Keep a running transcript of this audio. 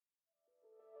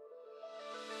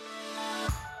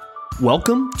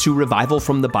Welcome to Revival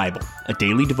from the Bible, a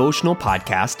daily devotional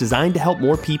podcast designed to help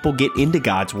more people get into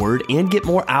God's Word and get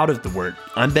more out of the Word.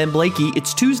 I'm Ben Blakey.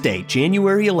 It's Tuesday,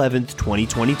 January 11th,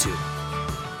 2022.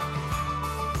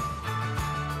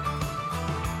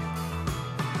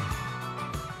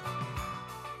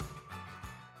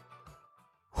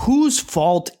 Whose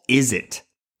fault is it?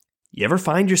 You ever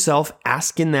find yourself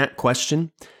asking that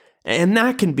question? And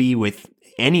that can be with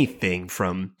anything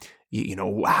from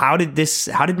how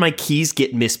did my keys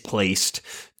get misplaced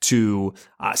to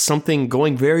something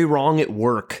going very wrong at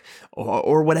work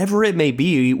or whatever it may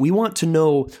be. We want to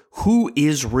know who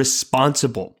is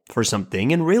responsible for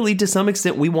something. And really, to some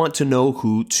extent, we want to know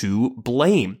who to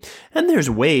blame. And there's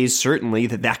ways, certainly,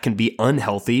 that can be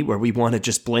unhealthy, where we want to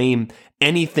just blame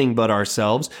anything but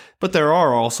ourselves. But there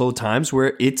are also times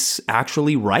where it's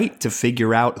actually right to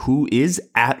figure out who is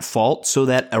at fault so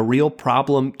that a real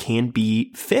problem can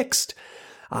be fixed.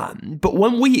 But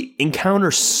when we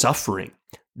encounter suffering,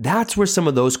 that's where some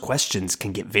of those questions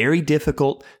can get very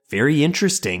difficult, very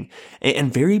interesting,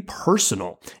 and very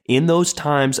personal in those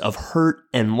times of hurt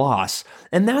and loss.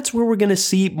 And that's where we're going to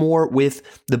see more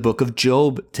with the book of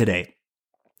Job today.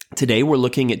 Today, we're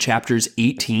looking at chapters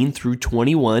 18 through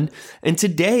 21, and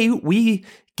today we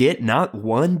get not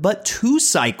one, but two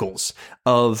cycles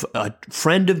of a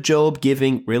friend of Job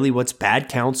giving really what's bad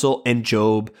counsel and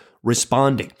Job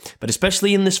responding. But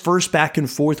especially in this first back and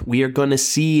forth, we are going to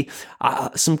see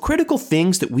some critical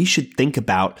things that we should think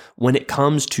about when it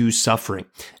comes to suffering.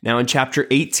 Now, in chapter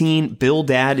 18,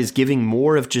 Bildad is giving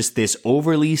more of just this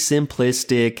overly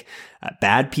simplistic,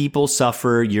 bad people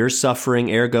suffer, you're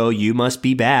suffering, ergo you must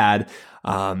be bad.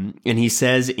 And he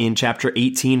says in chapter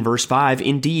 18, verse 5,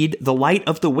 "Indeed, the light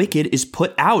of the wicked is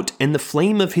put out, and the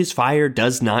flame of his fire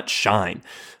does not shine."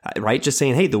 Right? Just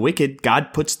saying, hey, the wicked,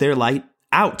 God puts their light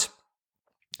out.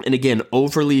 And again,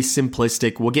 overly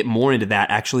simplistic. We'll get more into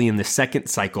that actually in the second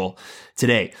cycle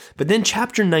today. But then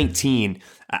chapter 19,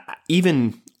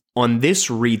 even on this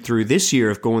read through this year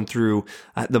of going through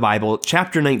the Bible,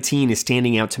 chapter 19 is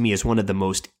standing out to me as one of the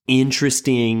most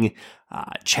interesting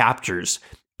chapters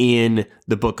in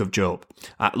the book of Job.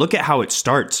 Look at how it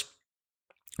starts,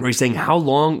 where he's saying, "How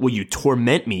long will you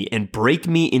torment me and break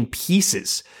me in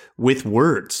pieces with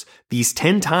words? These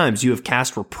 10 times you have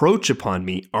cast reproach upon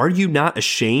me. Are you not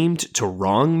ashamed to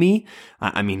wrong me?"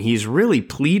 I mean, he's really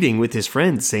pleading with his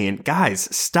friends, saying, guys,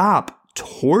 stop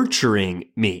torturing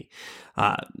me.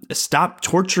 Stop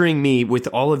torturing me with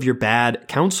all of your bad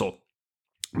counsel.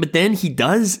 But then he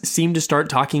does seem to start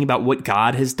talking about what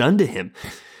God has done to him.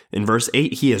 In verse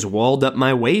 8, "He has walled up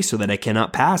my way so that I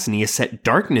cannot pass, and he has set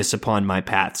darkness upon my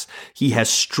paths. He has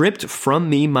stripped from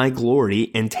me my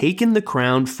glory and taken the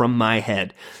crown from my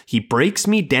head. He breaks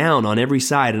me down on every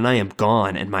side, and I am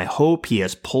gone, and my hope he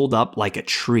has pulled up like a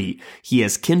tree. He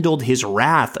has kindled his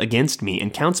wrath against me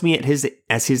and counts me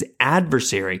as his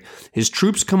adversary. His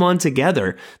troops come on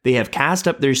together. They have cast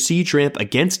up their siege ramp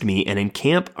against me and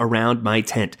encamp around my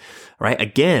tent." Right?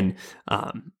 Again,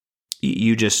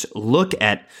 you just look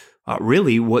at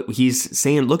really what he's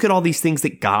saying. Look at all these things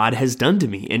that God has done to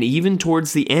me. And even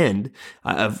towards the end,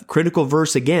 a critical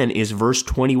verse again is verse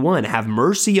 21. "Have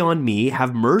mercy on me,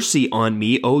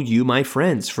 O you, my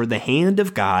friends, for the hand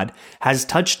of God has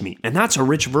touched me." And that's a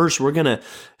rich verse. We're going to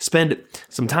spend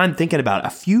some time thinking about a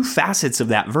few facets of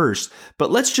that verse.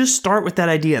 But let's just start with that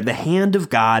idea. The hand of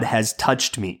God has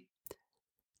touched me.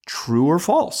 True or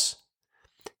false?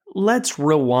 Let's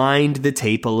rewind the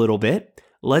tape a little bit.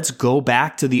 Let's go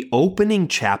back to the opening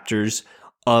chapters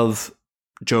of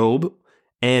Job.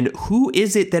 And who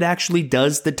is it that actually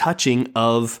does the touching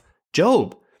of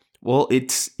Job? Well,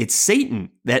 it's Satan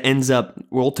that ends up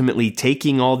ultimately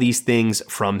taking all these things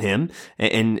from him,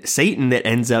 and Satan that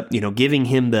ends up, giving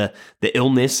him the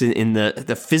illness and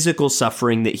the physical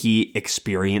suffering that he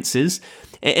experiences.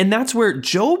 And that's where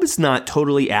Job is not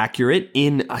totally accurate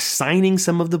in assigning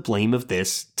some of the blame of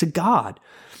this to God.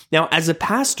 Now, as a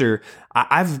pastor,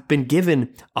 I've been given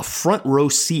a front row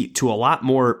seat to a lot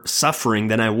more suffering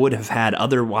than I would have had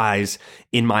otherwise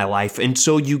in my life. And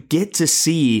so you get to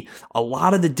see a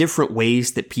lot of the different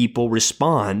ways that people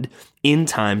respond in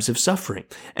times of suffering.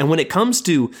 And when it comes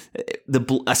to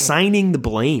assigning the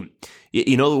blame,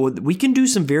 we can do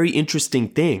some very interesting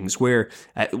things where,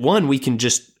 one, we can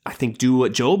just, I think, do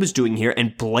what Job is doing here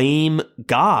and blame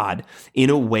God in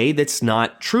a way that's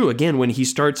not true. Again, when he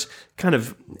starts kind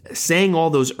of saying all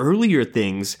those earlier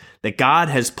things, that God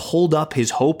has pulled up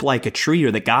his hope like a tree,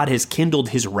 or that God has kindled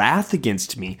his wrath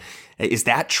against me. Is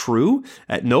that true?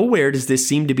 Nowhere does this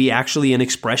seem to be actually an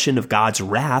expression of God's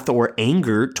wrath or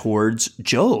anger towards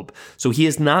Job. So he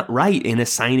is not right in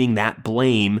assigning that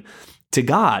blame to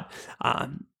God.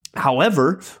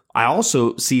 However, I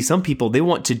also see some people, they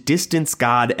want to distance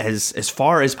God as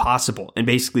far as possible and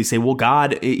basically say, well,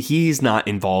 God, he's not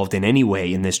involved in any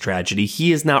way in this tragedy.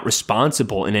 He is not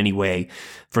responsible in any way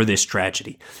for this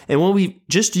tragedy. And when we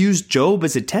just use Job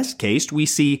as a test case, we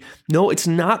see, no, it's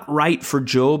not right for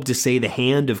Job to say the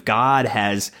hand of God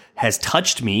has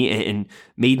touched me and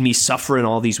made me suffer in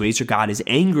all these ways, or God is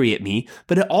angry at me.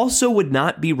 But it also would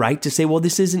not be right to say, well,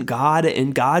 this isn't God,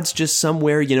 and God's just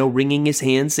somewhere, wringing his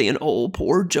hands saying, oh,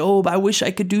 poor Job, I wish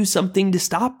I could do something to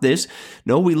stop this.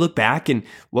 No, we look back, and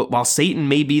while Satan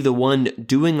may be the one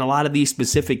doing a lot of these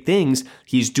specific things,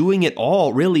 he's doing it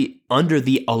all really under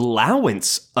the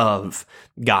allowance of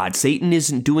God. Satan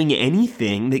isn't doing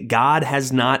anything that God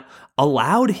has not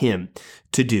allowed him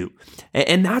to do.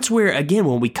 And that's where, again,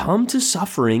 when we come to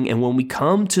suffering and when we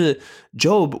come to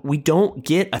Job, we don't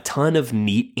get a ton of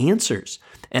neat answers.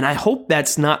 And I hope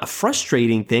that's not a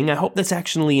frustrating thing. I hope that's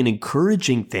actually an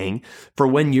encouraging thing for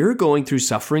when you're going through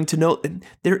suffering, to know that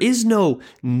there is no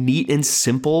neat and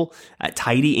simple,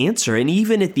 tidy answer. And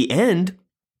even at the end,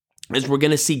 as we're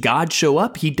going to see God show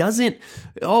up, he doesn't,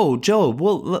 oh, Job,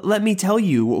 well, let me tell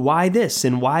you why this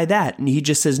and why that. And he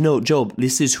just says, no, Job,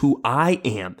 this is who I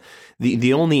am.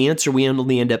 The only answer we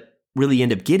only end up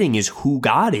getting is who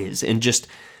God is, and just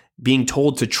being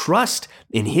told to trust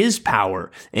in his power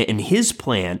and his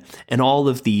plan and all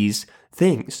of these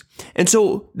things. And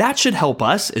so that should help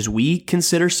us as we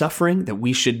consider suffering, that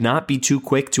we should not be too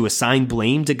quick to assign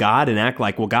blame to God and act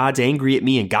like, well, God's angry at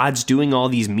me and God's doing all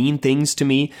these mean things to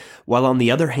me. While on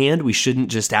the other hand, we shouldn't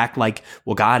just act like,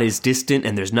 well, God is distant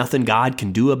and there's nothing God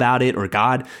can do about it, or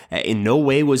God in no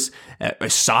way was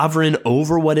sovereign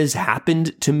over what has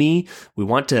happened to me. We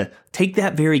want to take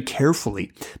that very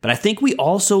carefully. But I think we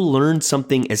also learn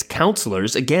something as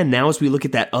counselors, again, now as we look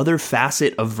at that other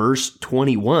facet of verse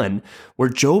 21, where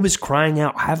Job is crying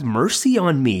out, have mercy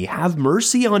on me,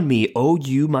 O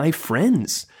you, my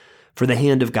friends, for the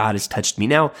hand of God has touched me.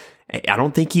 Now, I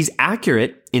don't think he's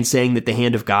accurate in saying that the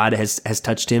hand of God has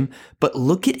touched him, but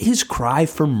look at his cry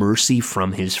for mercy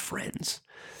from his friends,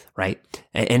 right?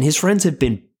 And his friends have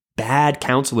been bad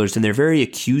counselors, and they're very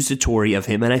accusatory of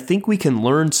him. And I think we can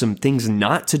learn some things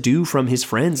not to do from his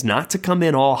friends, not to come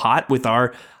in all hot with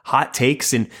our hot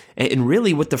takes. And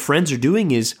really what the friends are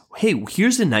doing is, hey,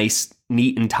 here's a nice,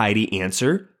 neat and tidy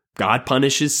answer. God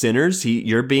punishes sinners.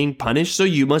 You're being punished, so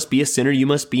you must be a sinner. You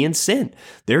must be in sin.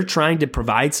 They're trying to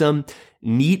provide some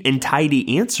neat and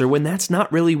tidy answer when that's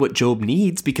not really what Job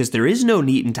needs, because there is no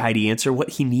neat and tidy answer.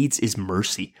 What he needs is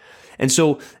mercy. And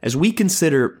so as we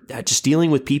consider just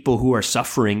dealing with people who are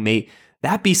suffering, may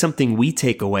that be something we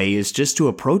take away, is just to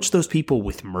approach those people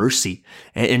with mercy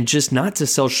and just not to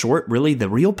sell short really the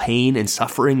real pain and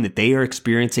suffering that they are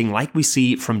experiencing, like we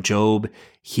see from Job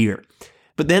here.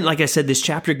 But then, like I said, this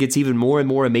chapter gets even more and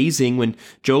more amazing when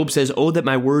Job says, oh, that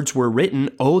my words were written,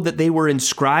 oh, that they were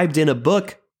inscribed in a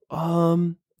book.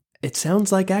 It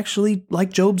sounds like actually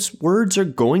like Job's words are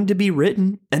going to be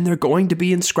written and they're going to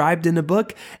be inscribed in a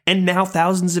book. And now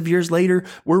thousands of years later,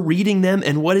 we're reading them.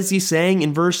 And what is he saying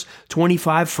in verse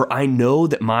 25? For I know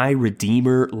that my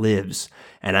Redeemer lives,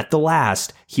 and at the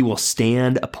last he will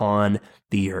stand upon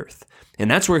the earth.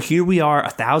 And that's where here we are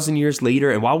 1,000 years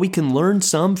later. And while we can learn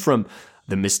some from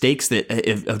the mistakes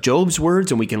of Job's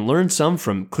words, and we can learn some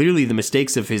from clearly the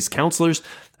mistakes of his counselors,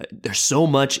 there's so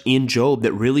much in Job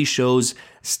that really shows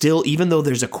still, even though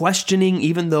there's a questioning,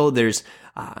 even though there's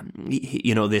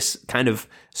this kind of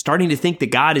starting to think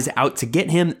that God is out to get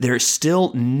him, there's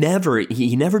still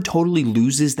he never totally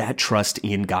loses that trust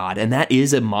in God. And that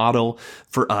is a model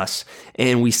for us.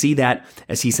 And we see that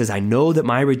as he says, I know that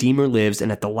my Redeemer lives,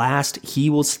 and at the last he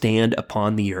will stand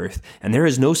upon the earth. And there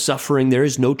is no suffering, there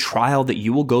is no trial that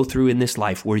you will go through in this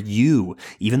life where you,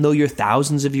 even though you're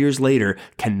thousands of years later,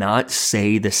 cannot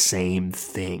say the same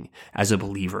thing as a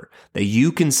believer. That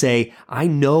you can say, I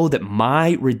know that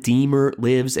my Redeemer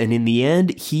lives, and in the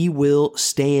end, he will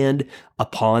stand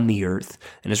upon the earth.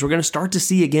 And as we're going to start to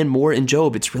see again more in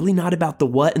Job, it's really not about the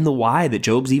what and the why that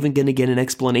Job's even going to get an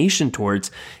explanation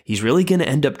towards. He's really going to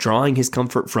end up drawing his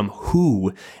comfort from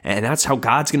who, and that's how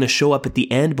God's going to show up at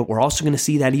the end. But we're also going to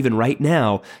see that even right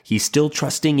now, he's still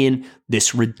trusting in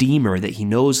this Redeemer that he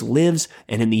knows lives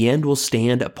and in the end will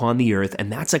stand upon the earth.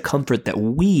 And that's a comfort that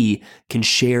we can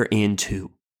share in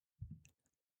too.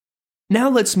 Now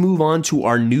let's move on to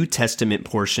our New Testament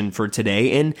portion for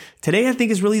today. And today I think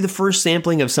is really the first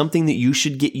sampling of something that you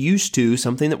should get used to,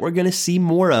 something that we're going to see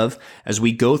more of as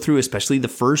we go through, especially the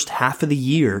first half of the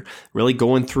year, really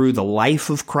going through the life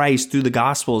of Christ through the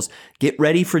Gospels. Get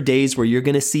ready for days where you're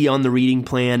going to see on the reading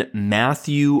plan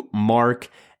Matthew, Mark,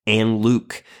 and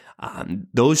Luke.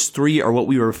 Those three are what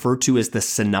we refer to as the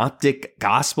synoptic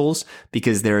gospels,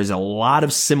 because there is a lot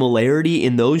of similarity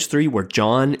in those three, where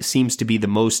John seems to be the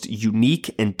most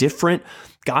unique and different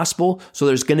gospel. So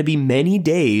there's going to be many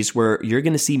days where you're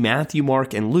going to see Matthew,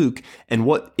 Mark, and Luke, and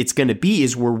what it's going to be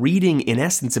is we're reading in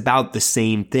essence about the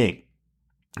same thing.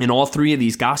 In all three of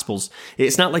these gospels,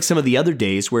 it's not like some of the other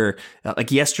days where,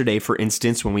 like yesterday, for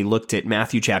instance, when we looked at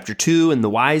Matthew chapter 2 and the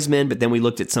wise men, but then we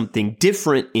looked at something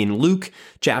different in Luke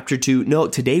chapter 2. No,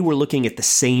 today we're looking at the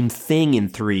same thing in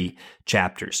 3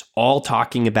 chapters, all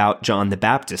talking about John the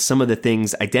Baptist, some of the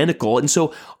things identical. And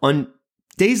so on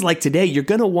days like today, you're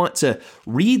going to want to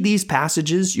read these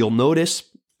passages. You'll notice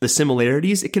the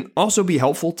similarities. It can also be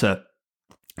helpful to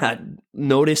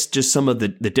notice just some of the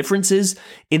differences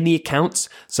in the accounts.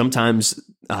 Sometimes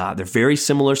they're very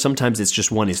similar. Sometimes it's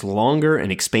just one is longer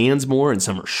and expands more, and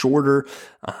some are shorter.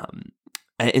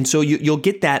 And so you'll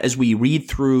get that as we read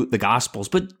through the Gospels.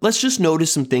 But let's just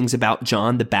notice some things about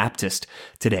John the Baptist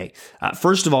today.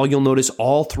 First of all, you'll notice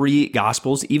all 3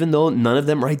 Gospels, even though none of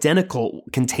them are identical,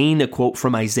 contain a quote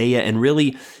from Isaiah. And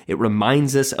really, it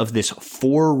reminds us of this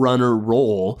forerunner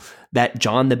role that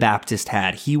John the Baptist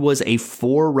had. He was a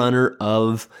forerunner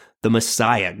of the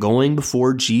Messiah, going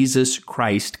before Jesus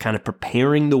Christ, kind of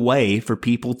preparing the way for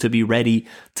people to be ready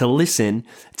to listen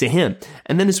to him.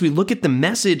 And then as we look at the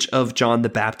message of John the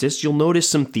Baptist, you'll notice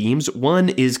some themes. One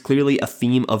is clearly a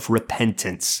theme of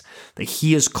repentance, that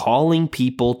he is calling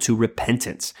people to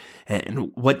repentance.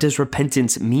 And what does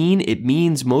repentance mean? It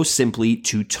means most simply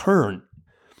to turn.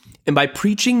 And by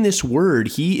preaching this word,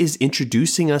 he is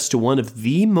introducing us to one of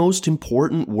the most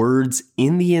important words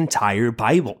in the entire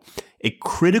Bible, a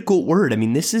critical word. I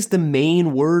mean, this is the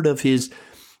main word of his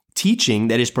teaching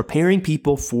that is preparing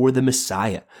people for the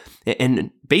Messiah. And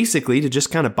basically, to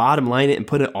just kind of bottom line it and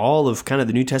put it all of kind of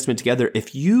the New Testament together,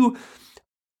 if you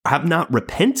have not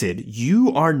repented,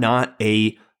 you are not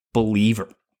a believer.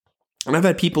 And I've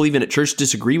had people even at church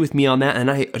disagree with me on that,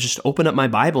 and I just open up my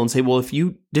Bible and say, well, if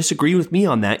you disagree with me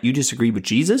on that, you disagree with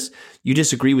Jesus, you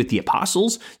disagree with the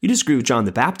apostles, you disagree with John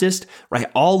the Baptist, right?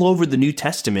 All over the New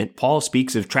Testament, Paul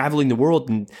speaks of traveling the world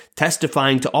and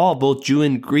testifying to all, both Jew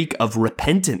and Greek, of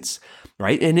repentance,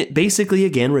 right? And it basically,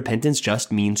 again, repentance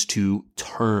just means to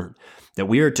turn. That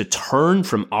we are to turn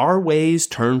from our ways,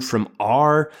 turn from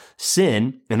our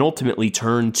sin, and ultimately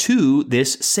turn to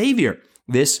this Savior,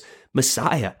 this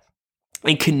Messiah.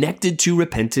 And connected to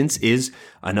repentance is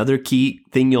another key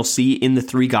thing you'll see in the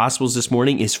 3 Gospels this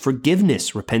morning is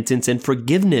forgiveness. Repentance and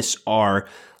forgiveness are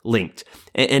linked.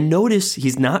 And notice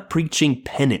he's not preaching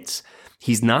penance.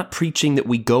 He's not preaching that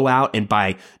we go out and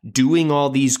by doing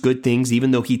all these good things, even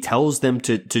though he tells them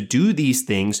to do these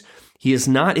things, he is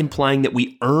not implying that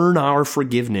we earn our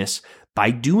forgiveness by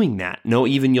doing that. No,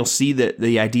 even you'll see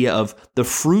the idea of the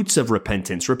fruits of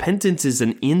repentance. Repentance is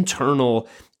an internal,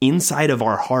 inside of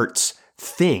our hearts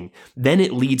thing. Then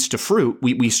it leads to fruit.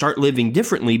 We start living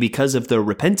differently because of the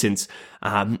repentance.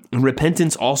 And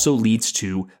repentance also leads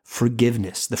to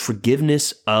forgiveness, the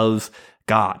forgiveness of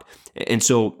God. And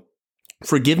so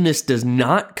forgiveness does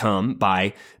not come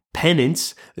by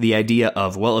penance, the idea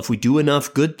of, well, if we do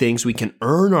enough good things, we can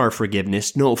earn our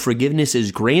forgiveness. No, forgiveness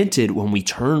is granted when we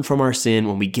turn from our sin,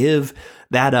 when we give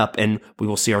that up, and we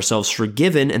will see ourselves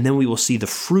forgiven, and then we will see the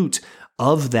fruit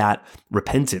of that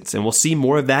repentance. And we'll see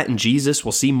more of that in Jesus.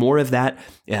 We'll see more of that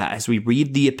as we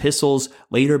read the epistles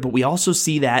later, but we also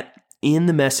see that in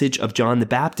the message of John the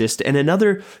Baptist. And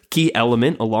another key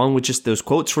element, along with just those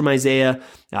quotes from Isaiah,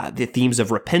 the themes of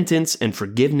repentance and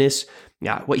forgiveness,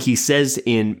 what he says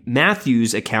in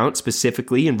Matthew's account,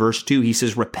 specifically in verse 2, he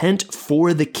says, repent,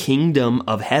 for the kingdom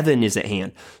of heaven is at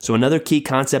hand. So another key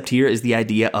concept here is the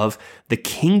idea of the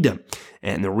kingdom.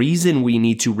 And the reason we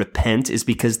need to repent is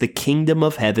because the kingdom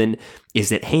of heaven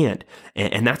is at hand.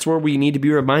 And that's where we need to be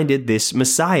reminded this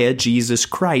Messiah, Jesus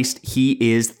Christ, he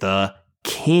is the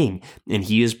King, and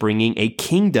he is bringing a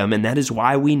kingdom, and that is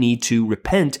why we need to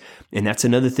repent. And that's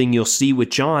another thing you'll see with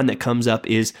John that comes up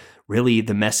is really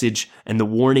the message and the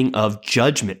warning of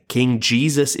judgment. King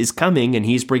Jesus is coming, and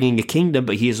he's bringing a kingdom,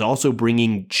 but he is also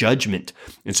bringing judgment.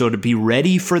 And so to be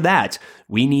ready for that,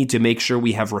 we need to make sure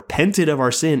we have repented of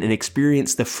our sin and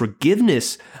experienced the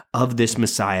forgiveness of this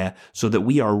Messiah so that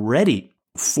we are ready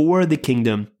for the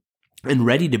kingdom and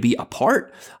ready to be a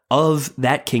part of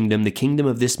that kingdom, the kingdom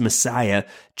of this Messiah,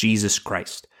 Jesus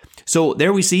Christ. So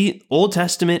there we see Old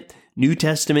Testament, New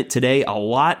Testament today, a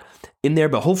lot in there,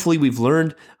 but hopefully we've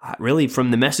learned really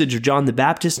from the message of John the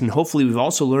Baptist, and hopefully we've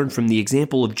also learned from the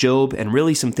example of Job, and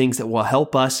really some things that will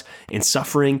help us in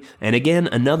suffering. And again,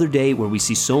 another day where we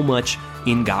see so much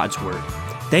in God's Word.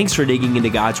 Thanks for digging into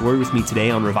God's Word with me today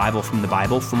on Revival from the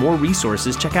Bible. For more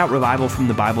resources, check out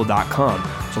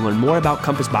revivalfromthebible.com. To learn more about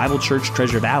Compass Bible Church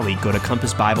Treasure Valley, go to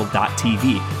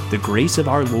compassbible.tv. The grace of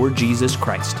our Lord Jesus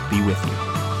Christ be with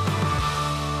you.